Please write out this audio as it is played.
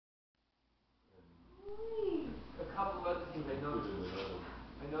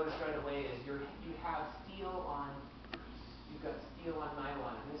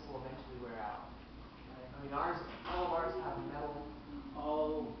mean, all of ours have metal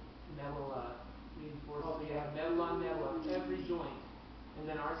Oh. reinforced. Oh, So you yeah. have metal on metal on every joint, and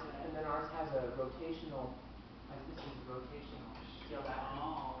then ours has a rotational. Like this is rotational. Feel that?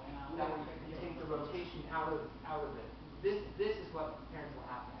 Oh, yeah. That way you take the rotation out of it. This is what parents will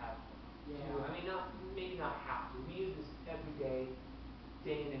have to have too. Yeah. I mean, maybe not have to. We use this every day,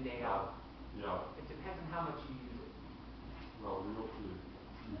 day in and day out. Yeah. It depends on how much you use it. Well, we hopefully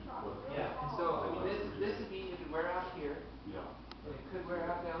use it quite a bit. Yeah. And so I mean, this would be, it could wear out here. Yeah. And it could wear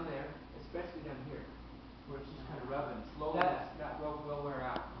out down there, especially down here, where it's just kind of rubbing. Slowly that rope will wear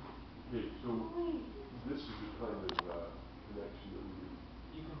out. Okay, so this is the kind of connection that we need.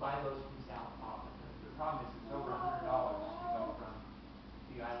 You can buy those from South Pop. The problem is it's over $100 to go from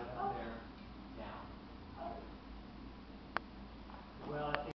the island up there